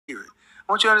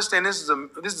I want you to understand this is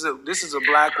a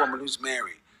black woman who's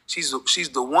married. She's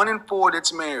the 1 in 4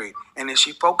 that's married, and is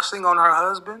she focusing on her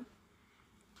husband?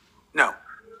 No,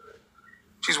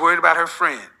 she's worried about her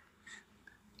friend.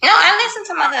 No, I listen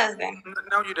to my husband.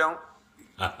 No, you don't.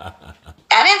 I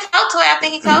didn't talk to her after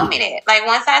he told me that. Like,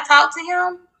 once I talked to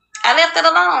him, I left it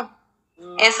alone.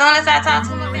 As soon as I talked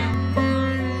to him about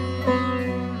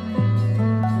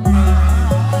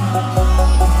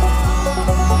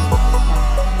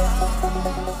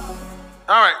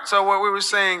All right, so what we were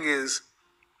saying is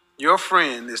your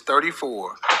friend is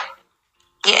 34.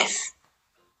 Yes.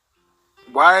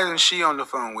 Why isn't she on the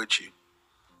phone with you?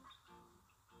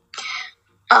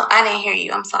 Oh, I didn't hear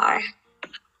you. I'm sorry.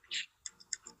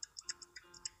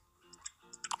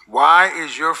 Why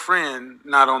is your friend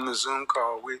not on the Zoom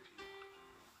call with you?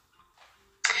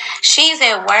 She's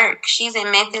at work. She's in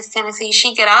Memphis, Tennessee.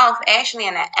 She get off actually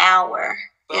in an hour.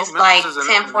 So it's like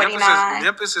 10:49.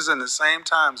 Memphis is in the same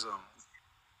time zone.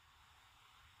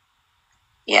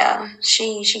 Yeah,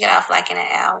 she get off like in an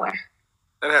hour.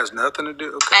 That has nothing to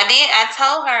do. Okay. I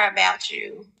told her about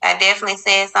you. I definitely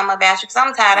said something about you because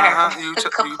I'm tired of her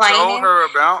complaining. You told her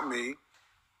about me.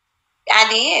 I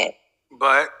did.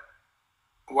 But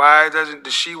why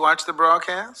does she watch the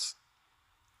broadcast?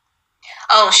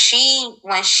 Oh,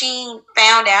 when she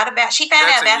found out about you through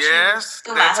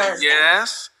my husband.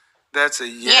 Yes. That's a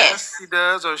yes. Yes. She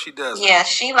does or she doesn't. Yeah,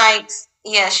 she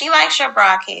likes your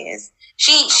broadcast.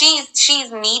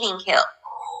 She's needing help.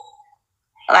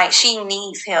 Like, she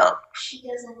needs help. She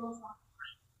doesn't know.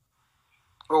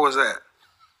 What was that?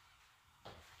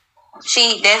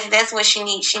 That's what she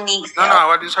needs. She needs help. No,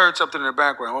 I just heard something in the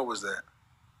background. What was that?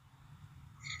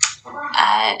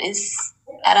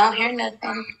 I don't hear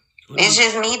nothing. It's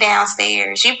just me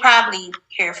downstairs. You probably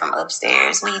hear from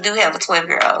upstairs. We do have a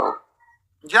 12-year-old.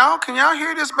 Can y'all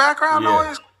hear this background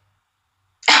noise?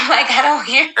 I'm like, I don't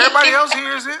hear it. Everybody else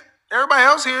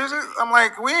hears it. I'm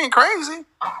like, we ain't crazy.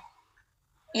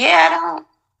 Yeah, I don't.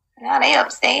 No, they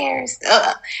upstairs.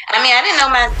 I mean, I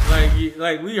didn't know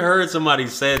like we heard somebody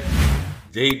said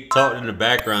they talked in the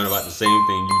background about the same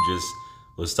thing you just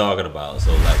was talking about.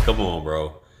 So, like, come on,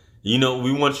 bro. You know,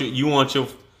 you want your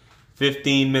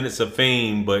 15 minutes of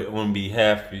fame, but on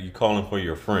behalf of you calling for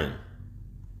your friend.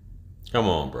 Come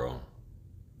on, bro.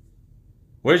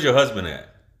 Where's your husband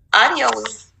at? Audio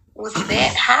was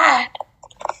that high.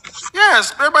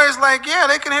 Yes, everybody's like, yeah,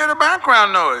 they can hear the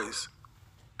background noise.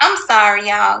 I'm sorry,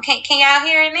 y'all. Can y'all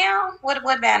hear it now? What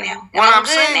about now? What I'm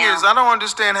saying is, I don't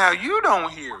understand how you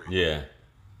don't hear it. Yeah.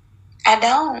 I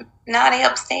don't. No, they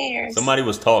upstairs. Somebody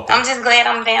was talking. I'm just glad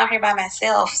I'm down here by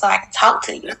myself so I can talk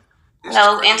to you.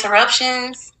 No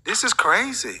interruptions. This is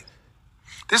crazy.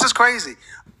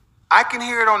 I can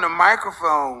hear it on the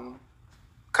microphone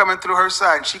coming through her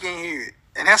side, and she can't hear it.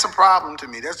 And that's a problem to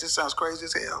me. That just sounds crazy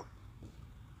as hell.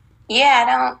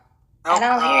 Yeah, I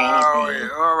don't hear anything.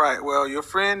 Yeah. All right. Well, your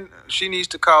friend, she needs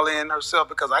to call in herself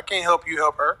because I can't help you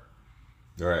help her.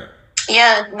 Right.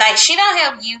 Yeah, like, she don't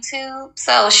have YouTube,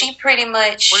 so she pretty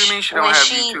much. What do you mean she don't have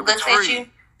YouTube? Looks at you.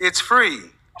 It's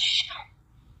free.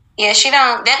 Yeah, she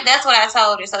don't. That's what I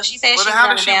told her. So she said she's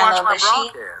going to download. Watch my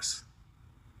broadcast?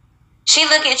 She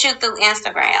look at you through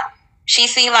Instagram. She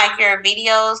see like your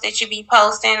videos that you be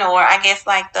posting, or I guess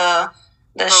like the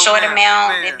short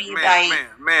amount that be like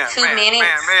 2 minutes.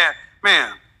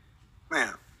 Ma'am.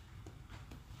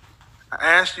 I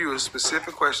asked you a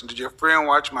specific question. Did your friend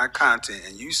watch my content?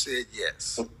 And you said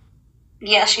yes.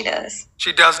 Yeah, she does.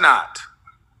 She does not.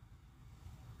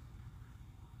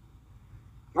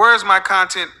 Where is my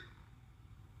content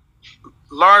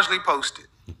largely posted?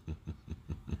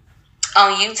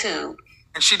 On YouTube.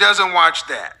 And she doesn't watch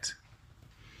that.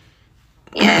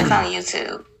 Yeah, it's on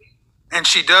YouTube. And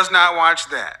she does not watch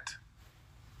that.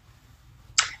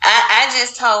 I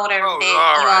just told her that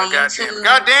you're on YouTube.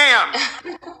 Goddamn.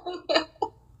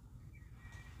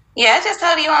 Yeah, I just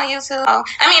told her you on YouTube.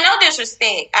 I mean, no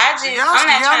disrespect. I'm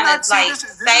not trying to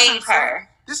save her.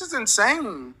 This is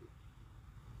insane.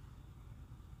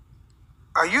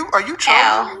 Are you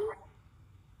trolling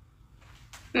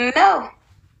me? No.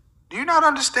 Do you not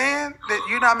understand that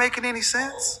you're not making any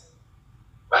sense?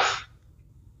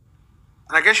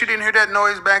 And I guess you didn't hear that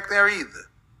noise back there either.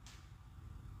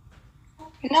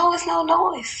 No, it's no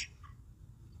noise.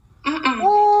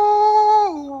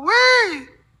 Ooh, wait.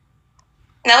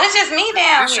 No, it's just me down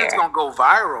here. This shit's gonna go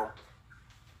viral.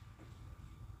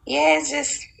 Yeah, it's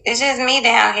just me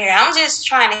down here. I'm just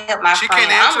trying to help my friend. She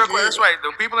can't answer a question. That's right.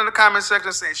 The people in the comment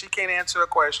section saying she can't answer a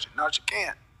question. No, she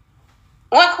can't.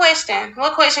 What question?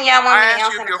 What question y'all want me to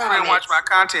answer in the comments? I asked you if your friend watched my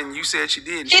content and you said she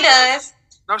did. She does.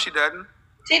 No, she doesn't.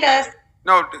 She does.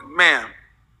 No, ma'am.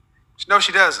 No,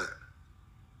 she doesn't.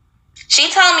 She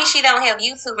told me she don't have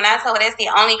YouTube, and I told her that's the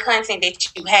only content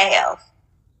that you have.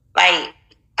 Like,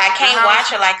 I can't watch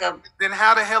her like a... Then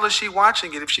how the hell is she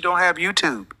watching it if she don't have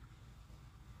YouTube?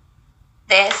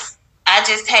 I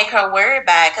just take her word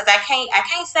by it because I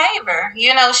can't save her.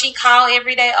 You know, she call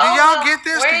every day. Do y'all get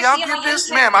this? Do y'all get this?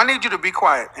 Ma'am, I need you to be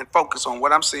quiet and focus on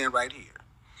what I'm saying right here.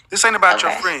 This ain't about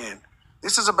your friend.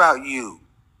 This is about you.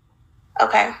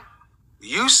 Okay.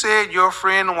 You said your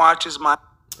friend watches my...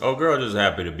 Oh, girl, just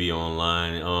happy to be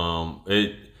online.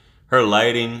 Her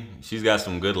lighting, she's got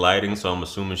some good lighting, so I'm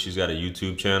assuming she's got a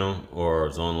YouTube channel or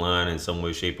is online in some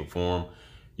way, shape, or form.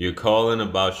 You're calling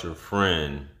about your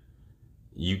friend.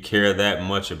 You care that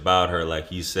much about her,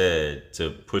 like you said, to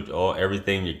put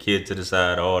everything, your kid to the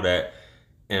side, all that,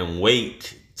 and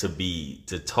wait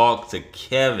to talk to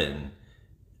Kevin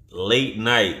late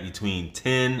night between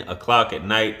 10 o'clock at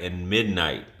night and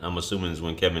midnight. I'm assuming is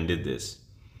when Kevin did this.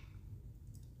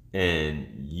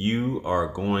 And you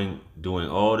are doing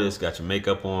all this, got your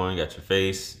makeup on, got your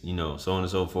face, you know, so on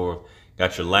and so forth,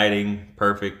 got your lighting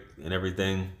perfect and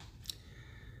everything.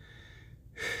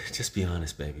 Just be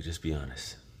honest, baby. Just be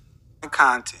honest.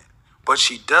 Content, but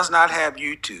she does not have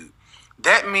YouTube.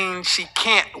 That means she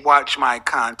can't watch my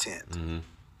content. Mm-hmm.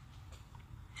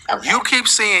 Okay. You keep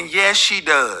saying, yes, she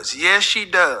does. Yes, she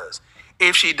does.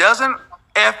 If she doesn't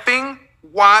effing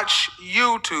watch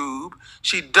YouTube,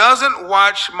 she doesn't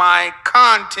watch my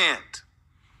content.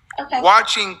 Okay.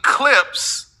 Watching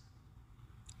clips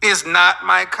is not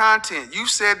my content. You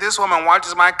said this woman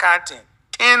watches my content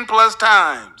 10 plus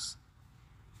times.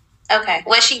 Okay.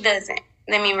 Well, she doesn't.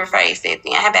 Let me rephrase that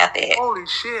then. How about that? Holy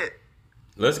shit.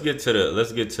 Let's get to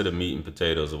the meat and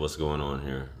potatoes of what's going on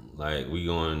here. Like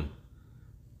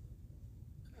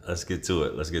let's get to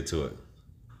it.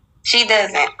 She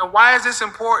doesn't. And why is this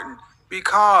important?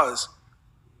 Because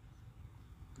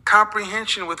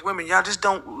comprehension with women, y'all just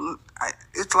don't,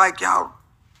 it's like y'all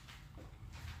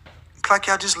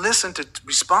just listen to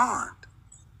respond.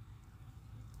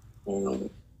 Mm.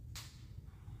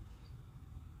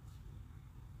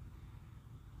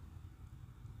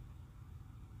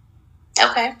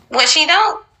 Okay. Well, she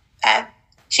don't.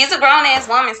 She's a grown ass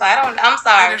woman, so I'm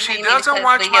sorry. And if she doesn't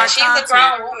watch my she's content, a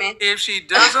grown woman. If she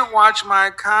doesn't watch my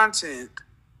content,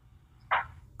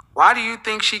 why do you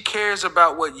think she cares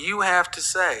about what you have to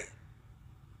say?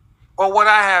 Or what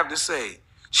I have to say?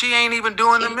 She ain't even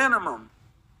doing the minimum.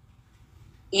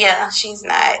 Yeah, she's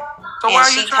not. So and why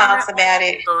are she you trying talks about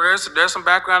it. So there's some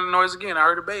background noise again. I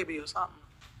heard a baby or something.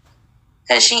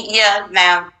 Cause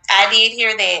now I did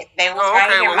hear that. They was right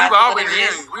here. Well, we've all been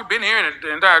hearing. We've been hearing it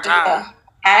the entire time. Yeah,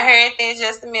 I heard that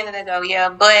just a minute ago. Yeah,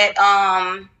 but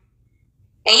and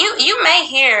you may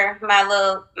hear my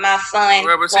son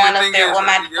going up there with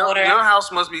my daughter. Your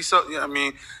house must be so. I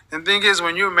mean, and the thing is,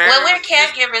 when you're married, well, we're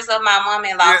caregivers of my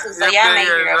mom-in-law too, so y'all may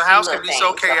hear the house can be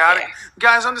so chaotic.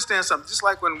 Guys, understand something. Just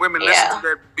like when women listen to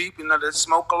that beep, that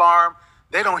smoke alarm,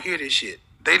 they don't hear this shit.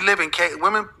 They live in chaos.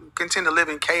 Women can tend to live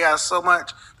in chaos so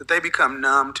much that they become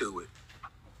numb to it.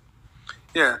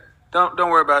 Yeah, don't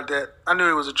worry about that. I knew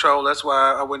it was a troll. That's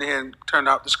why I went ahead and turned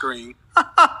off the screen.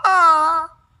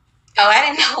 Oh, I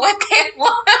didn't know what that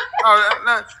was.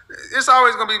 No, it's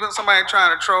always going to be somebody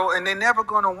trying to troll, and they're never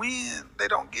going to win. They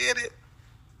don't get it.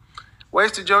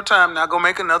 Wasted your time. Now go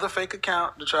make another fake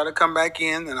account to try to come back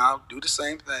in, and I'll do the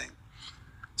same thing.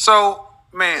 So,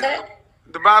 man,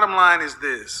 the bottom line is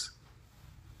this.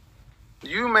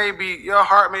 Your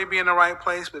heart may be in the right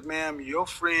place, but ma'am, your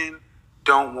friend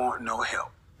don't want no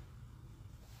help.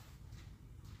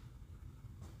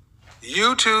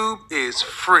 YouTube is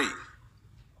free.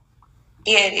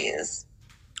 Yeah, it is.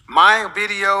 My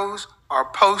videos are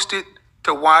posted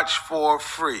to watch for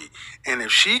free. And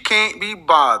if she can't be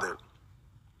bothered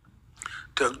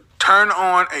to turn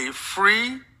on a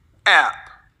free app,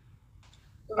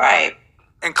 right,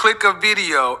 and click a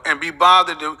video and be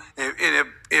bothered to,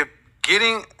 if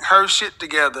getting her shit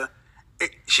together,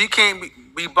 she can't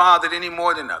be bothered any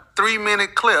more than a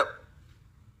 3-minute clip,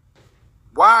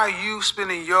 why are you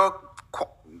spending your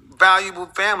valuable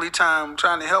family time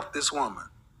trying to help this woman?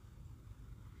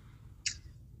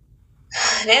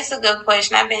 That's a good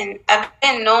question. I've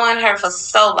been knowing her for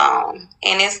so long,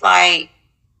 and it's like,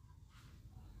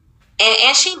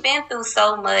 and she been through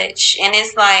so much, and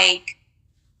it's like,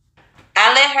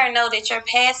 I let her know that your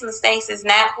past mistakes is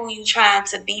not who you trying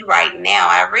to be right now.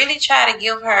 I really try to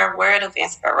give her a word of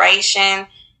inspiration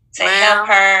to help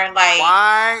her. Like,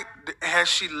 why has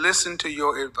she listened to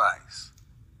your advice?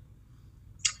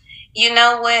 You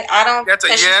know what? I don't. That's a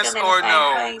yes or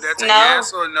no. That's a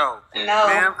yes or no. No,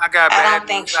 ma'am. I got bad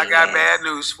news. I got bad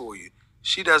news for you.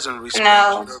 She doesn't respect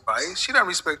your advice. She doesn't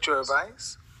respect your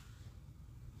advice.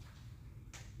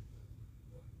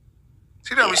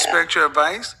 She don't respect your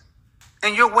advice,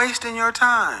 and you're wasting your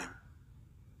time.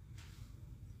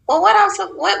 Well,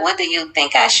 what do you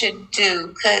think I should do?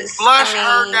 Because Flush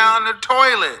her down the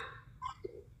toilet.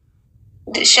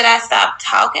 Should I stop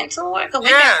talking to her? Because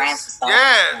we've been friends for so long.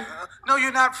 Yeah. No,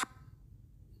 you're not.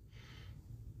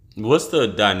 What's the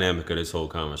dynamic of this whole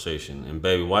conversation? And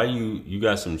baby, why you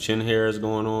got some chin hairs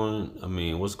going on? I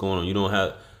mean, what's going on? You don't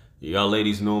have, y'all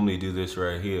ladies normally do this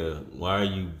right here. Why are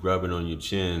you rubbing on your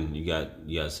chin? You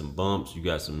got some bumps.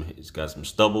 It's got some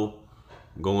stubble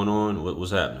going on.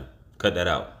 What's happening? Cut that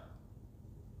out.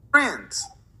 Friends.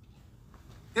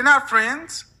 You're not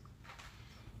friends.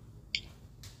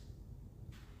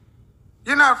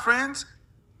 You're not friends.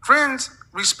 Friends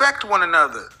respect one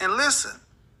another and listen.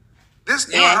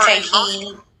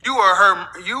 You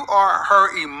are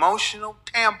her emotional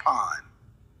tampon.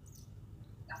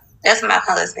 That's my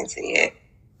husband to you.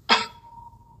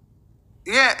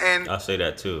 Yeah, and I say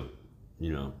that too.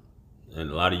 You know, and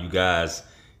a lot of you guys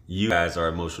are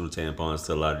emotional tampons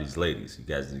to a lot of these ladies. You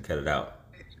guys need to cut it out.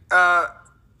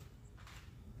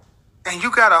 And you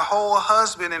got a whole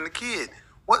husband and a kid.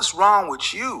 What's wrong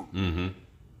with you? Mm-hmm.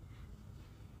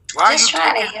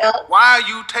 Why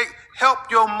you help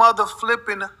your mother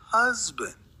flipping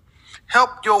husband?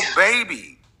 Help your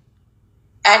baby.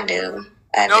 I do.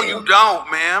 No, you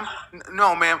don't, ma'am.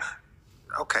 No, ma'am.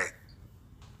 Okay.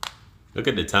 Look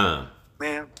at the time.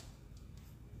 Ma'am,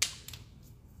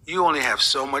 you only have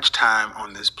so much time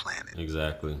on this planet.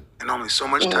 Exactly. And only so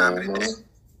much time in a day.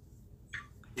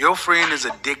 Your friend is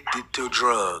addicted to a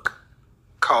drug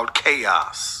called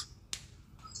chaos.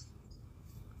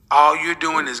 All you're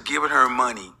doing is giving her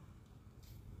money.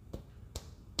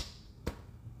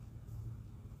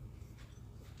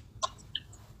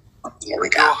 Here we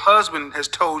go. Your husband has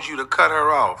told you to cut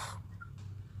her off.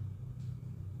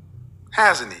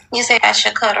 Hasn't he? You say I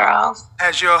should cut her off?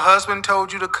 Has your husband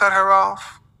told you to cut her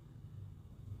off?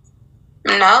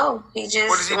 No, he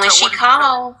just when she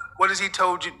called. What has he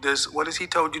told you? What has he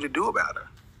told you to do about her?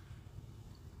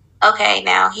 Okay,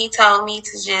 now he told me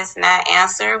to just not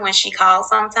answer when she calls.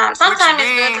 Sometimes it's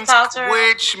good to talk to her.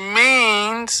 Which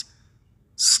means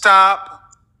stop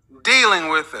dealing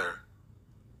with her.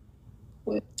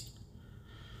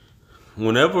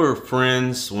 Whenever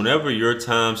your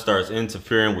time starts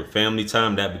interfering with family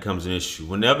time, that becomes an issue.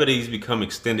 Whenever these become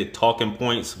extended talking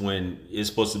points, when it's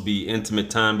supposed to be intimate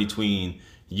time between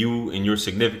you and your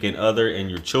significant other and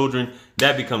your children,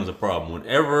 that becomes a problem.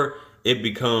 Whenever it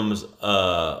becomes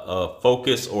a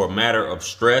focus or a matter of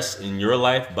stress in your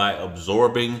life by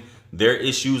absorbing their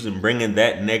issues and bringing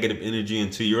that negative energy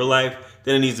into your life,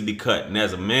 then it needs to be cut. And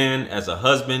as a man, as a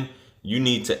husband, you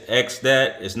need to X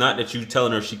that. It's not that you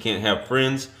telling her she can't have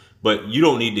friends, but you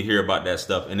don't need to hear about that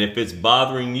stuff. And if it's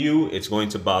bothering you, it's going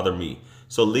to bother me.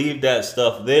 So leave that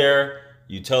stuff there.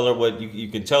 You tell her what you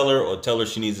can tell her, or tell her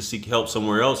she needs to seek help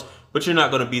somewhere else. But you're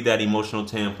not going to be that emotional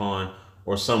tampon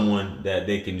or someone that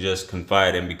they can just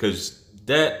confide in, because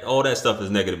all that stuff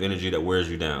is negative energy that wears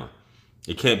you down.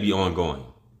 It can't be ongoing.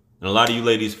 And a lot of you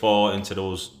ladies fall into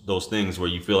those things where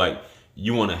you feel like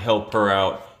you want to help her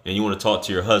out and you want to talk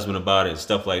to your husband about it and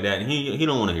stuff like that. And he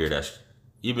don't want to hear that,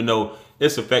 even though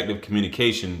it's effective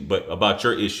communication, but about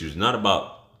your issues, not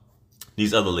about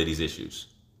these other ladies' issues.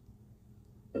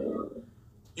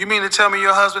 You mean to tell me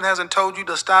your husband hasn't told you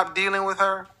to stop dealing with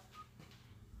her?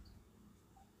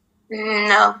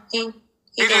 No, he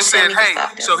just said, hey,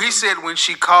 so he said when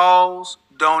she calls,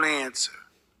 don't answer.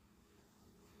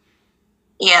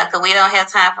 Yeah, because we don't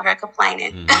have time for her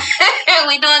complaining. Mm-hmm.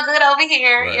 We doing good over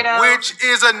here, right. You know. Which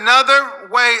is another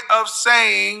way of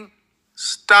saying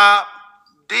stop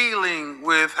dealing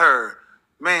with her.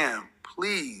 Ma'am,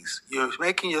 please, you're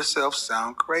making yourself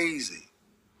sound crazy.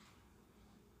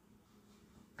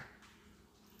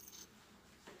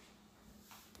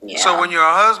 Yeah. So when your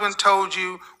husband told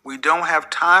you we don't have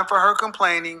time for her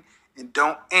complaining and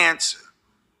don't answer,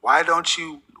 why don't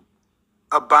you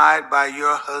abide by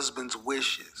your husband's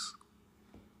wishes?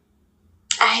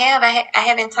 I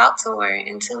haven't talked to her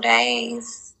in 2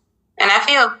 days, and I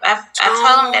told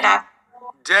him that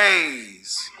 2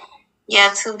 days.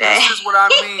 Yeah, 2 days. This is what I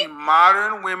mean.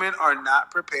 Modern women are not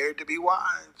prepared to be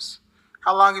wives.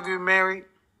 How long have you been married?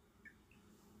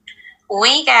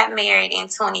 We got married in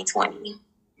 2020.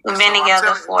 We've been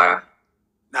together for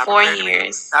 4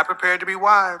 years. Not prepared to be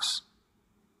wives.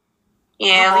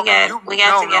 Yeah, we got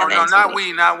together. No,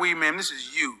 not we, ma'am. This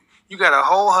is you. You got a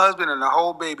whole husband and a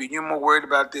whole baby. You're more worried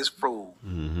about this fool.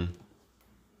 Mm-hmm.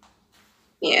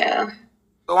 Yeah.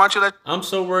 So why don't you I'm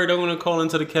so worried. I'm gonna call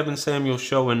into the Kevin Samuel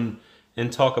show and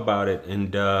talk about it.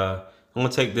 And I'm gonna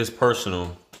take this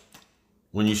personal.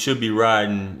 When you should be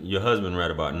riding your husband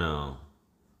right about now.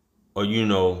 or, you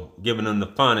know, giving them the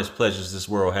finest pleasures this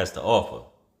world has to offer.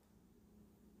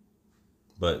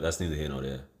 But that's neither here nor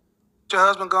there. Your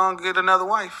husband go and get another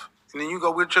wife, and then you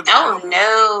go with your. Oh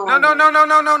no.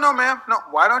 No, ma'am. No.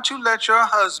 Why don't you let your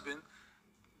husband?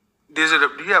 Do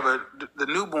you have the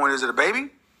newborn? Is it a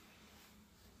baby?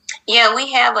 Yeah,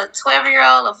 we have a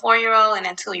 12-year-old, a 4-year-old, and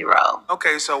a 2-year-old.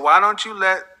 Okay, so why don't you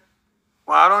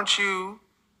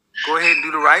go ahead and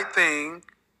do the right thing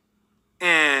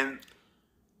and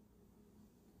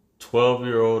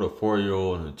 12-year-old, a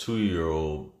 4-year-old, and a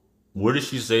 2-year-old. What did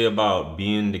she say about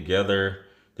being together?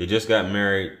 They just got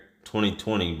married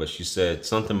 2020, but she said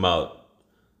something about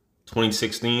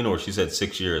 2016, or she said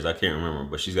 6 years. I can't remember,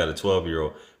 but she's got a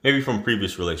 12-year-old, maybe from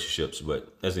previous relationships,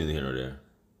 but that's neither here nor there,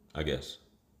 I guess.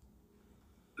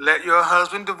 let your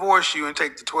husband divorce you and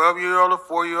take the 12-year-old, the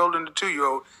 4-year-old, and the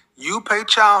 2-year-old. You pay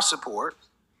child support.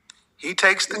 He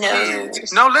takes the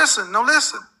kids. No, listen.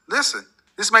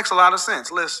 This makes a lot of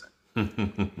sense. Listen.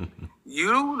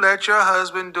 You let your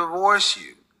husband divorce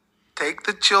you. Take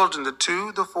the children, the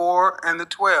 2, the 4, and the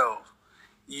 12.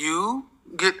 You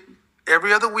get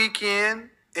every other weekend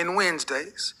and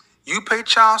Wednesdays. You pay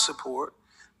child support.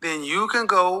 Then you can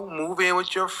go move in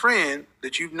with your friend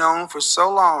that you've known for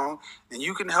so long, and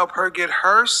you can help her get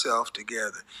herself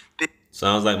together.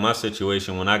 Sounds like my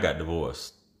situation when I got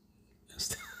divorced.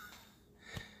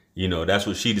 You know, that's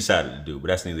what she decided to do, but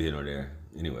that's neither here nor there.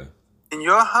 Anyway. And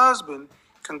your husband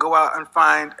can go out and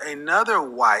find another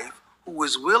wife who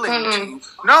is willing to.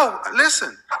 No,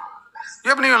 listen. You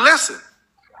haven't even listened.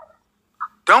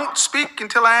 Don't speak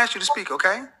until I ask you to speak,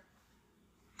 okay?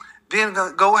 Then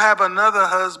go have another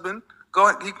husband.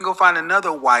 He can go find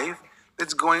another wife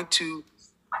that's going to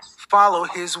follow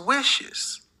his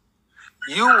wishes.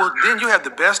 Then you have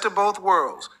the best of both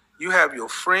worlds. You have your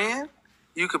friend.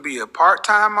 You could be a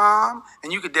part-time mom,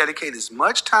 and you could dedicate as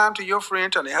much time to your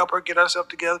friend trying to help her get herself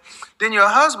together. Then your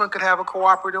husband could have a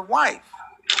cooperative wife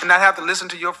and not have to listen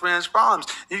to your friend's problems.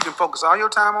 You can focus all your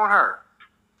time on her.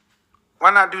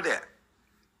 Why not do that?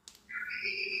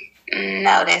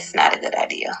 No, that's not a good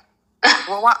idea.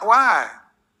 Well, why?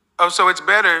 Oh, so it's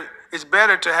better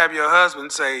to have your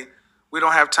husband say, we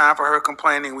don't have time for her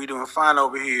complaining. We doing fine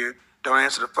over here. Don't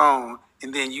answer the phone.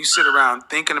 And then you sit around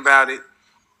thinking about it,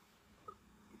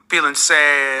 feeling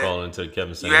sad. Calling to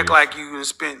Kevin Samuels. You act like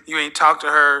you ain't talked to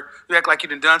her. You act like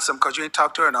you done something because you ain't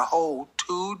talked to her in a whole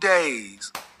 2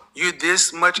 days. You're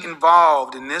this much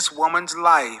involved in this woman's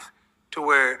life to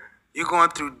where you're going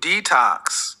through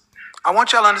detox. I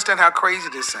want y'all to understand how crazy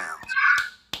this sounds.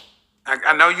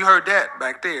 I know you heard that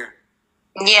back there.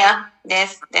 Yeah,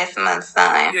 that's my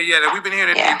son. Yeah, we've been hearing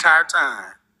it the entire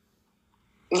time.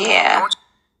 Yeah.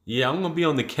 Yeah, I'm gonna be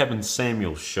on the Kevin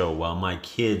Samuels show while my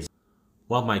kids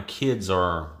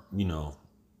are, you know,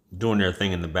 doing their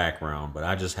thing in the background. But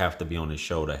I just have to be on the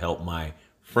show to help my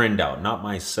friend out, not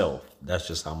myself. That's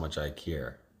just how much I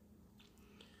care.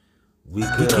 We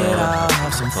could all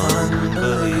have some fun,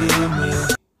 believe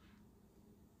me.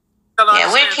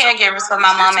 Yeah, we're caregivers for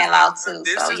my mom-in-law too.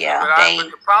 So yeah, they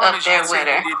up there with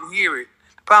her. You didn't hear it.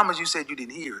 The problem is you said you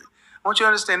didn't hear it. I want you to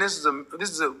understand this is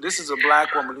a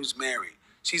black woman who's married.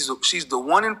 She's the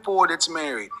 1 in 4 that's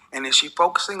married, and is she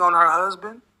focusing on her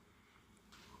husband?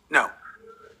 No.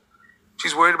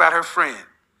 She's worried about her friend.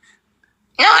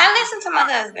 No, I listen to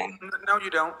my husband. No, you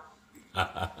don't.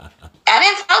 I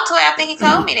didn't talk to her after he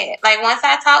told me that. Like once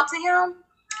I talked to him,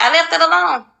 I left it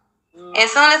alone.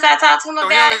 As soon as I talked to him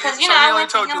about it, because I went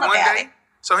to him about it.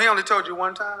 So he only told you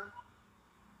one time?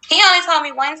 He only told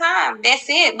me one time. That's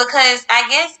it.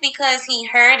 Because he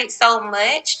heard it so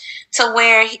much to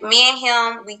where me and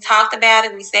him, we talked about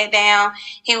it. We sat down.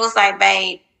 He was like,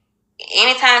 babe,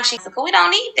 anytime she said, we don't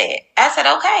need that. I said,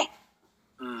 okay.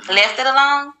 Left it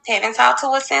alone. Haven't talked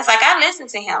to her since. Like I listened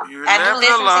to him. I do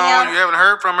listen to him. You haven't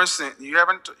heard from her since. You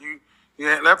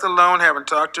left alone. Haven't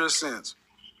talked to her since.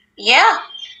 Yeah.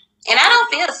 And I don't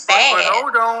feel sad.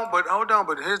 But hold on.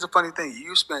 But here's the funny thing.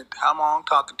 You spent how long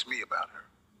talking to me about her?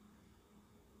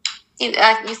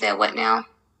 You said what now?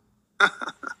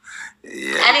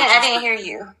 Yeah. I didn't hear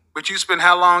you. But you spent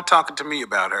how long talking to me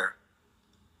about her?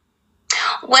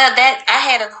 Well, I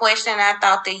had a question. I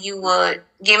thought that you would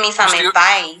give me some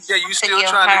advice. Yeah, you still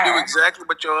trying to do exactly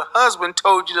what your husband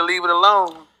told you to leave it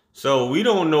alone. So we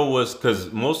don't know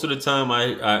because most of the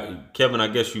time Kevin, I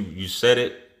guess you said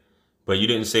it. But you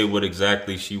didn't say what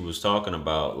exactly she was talking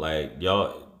about. Like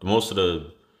y'all,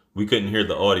 we couldn't hear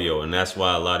the audio, and that's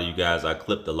why a lot of you guys, I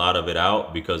clipped a lot of it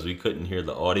out because we couldn't hear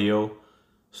the audio.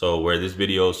 So where this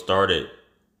video started,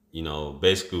 you know,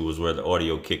 basically was where the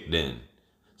audio kicked in.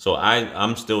 So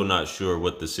I'm still not sure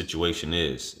what the situation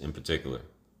is in particular.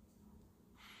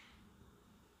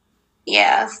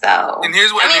 Yeah, so. And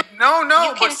here's what. I mean, no, you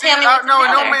but can see, tell me what to tell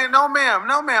her. no,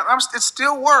 ma'am. It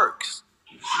still works.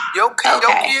 Your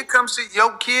kid comes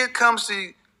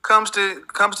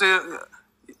to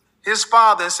his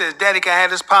father and says, "Daddy, can I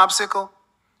have this popsicle?"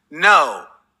 No.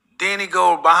 Then he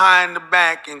go behind the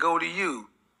back and go to you.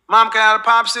 Mom, can I have a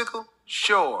popsicle?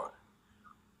 Sure.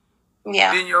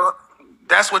 Yeah. Then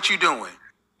that's what you're doing.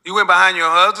 You went behind your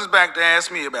husband's back to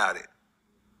ask me about it.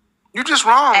 You're just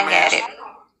wrong, I man. get it.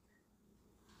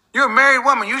 You're a married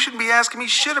woman. You shouldn't be asking me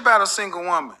shit about a single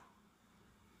woman.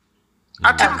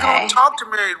 I typically don't talk to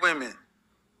married women.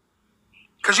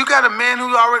 Because you got a man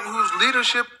whose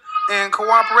leadership and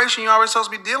cooperation you're already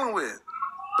supposed to be dealing with.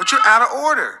 But you're out of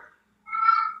order.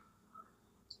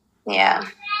 Yeah.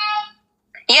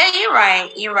 Yeah, you're right.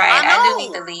 I do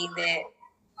need to leave that.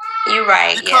 You're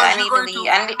right. Because I need to leave.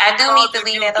 I do need to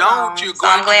leave that alone. So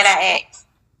I'm glad I asked.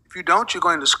 If you don't, you're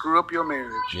going to screw up your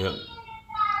marriage. Yeah.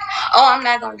 Oh, I'm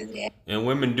not going to do that. And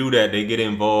women do that. They get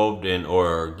involved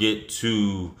or get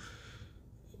too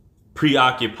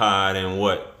preoccupied in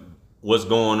what's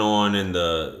going on in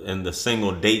the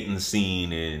single dating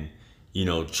scene, and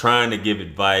trying to give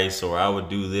advice, or I would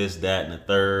do this, that, and the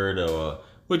third, or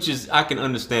which is, I can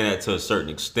understand that to a certain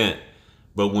extent.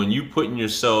 But when you putting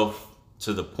yourself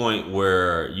to the point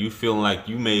where you feel like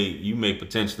you may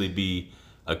potentially be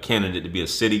a candidate to be a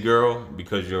city girl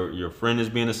because your friend is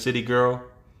being a city girl,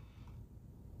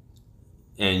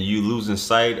 and you losing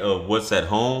sight of what's at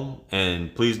home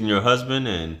and pleasing your husband,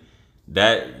 and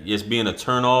that is being a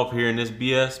turn off here in this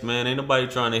BS, man, ain't nobody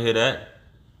trying to hear that.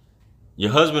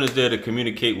 Your husband is there to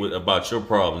communicate about your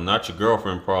problems, not your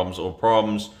girlfriend problems, or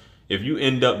problems. If you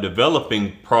end up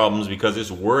developing problems because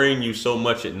it's worrying you so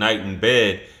much at night in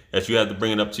bed that you have to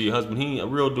bring it up to your husband, a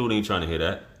real dude ain't trying to hear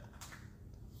that.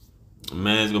 A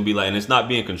man's gonna be like, and it's not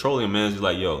being controlling, a man's just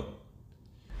like, yo,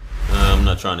 I'm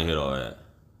not trying to hear all that.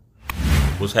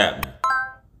 What's happening?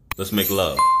 Let's make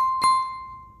love.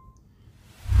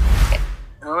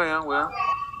 Oh yeah, well,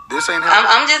 this ain't helping.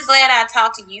 I'm just glad I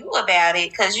talked to you about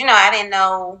it, because I didn't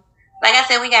know. Like I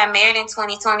said, we got married in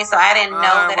 2020, so I didn't know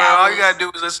that. Well, I all was you gotta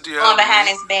do is listen to your going husband. behind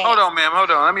his back. Hold on, ma'am. Hold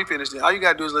on. Let me finish this. All you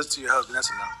gotta do is listen to your husband. That's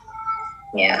enough.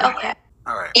 Yeah. Okay.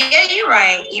 All right. Yeah, you're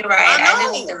right. I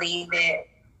do need to leave that.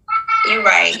 You're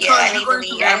right. Because I need to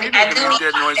leave. I do need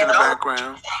that noise in the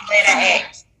background.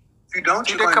 If you don't,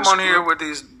 you come on here with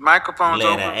these microphones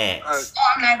open. I'm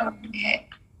not gonna do that.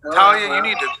 Talia, you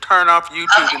need to turn off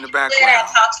YouTube in the background.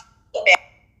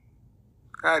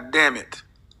 God damn it.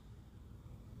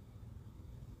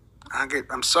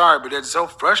 I'm sorry, but that so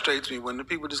frustrates me when the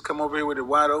people just come over here with it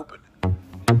wide open.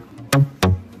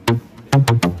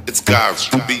 It's God's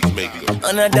beat maker.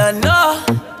 And I don't know.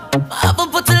 I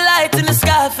haven't put a light in the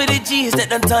sky for the G's that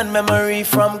done turn memory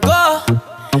from go.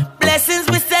 Blessings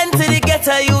we send to the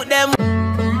ghetto youth.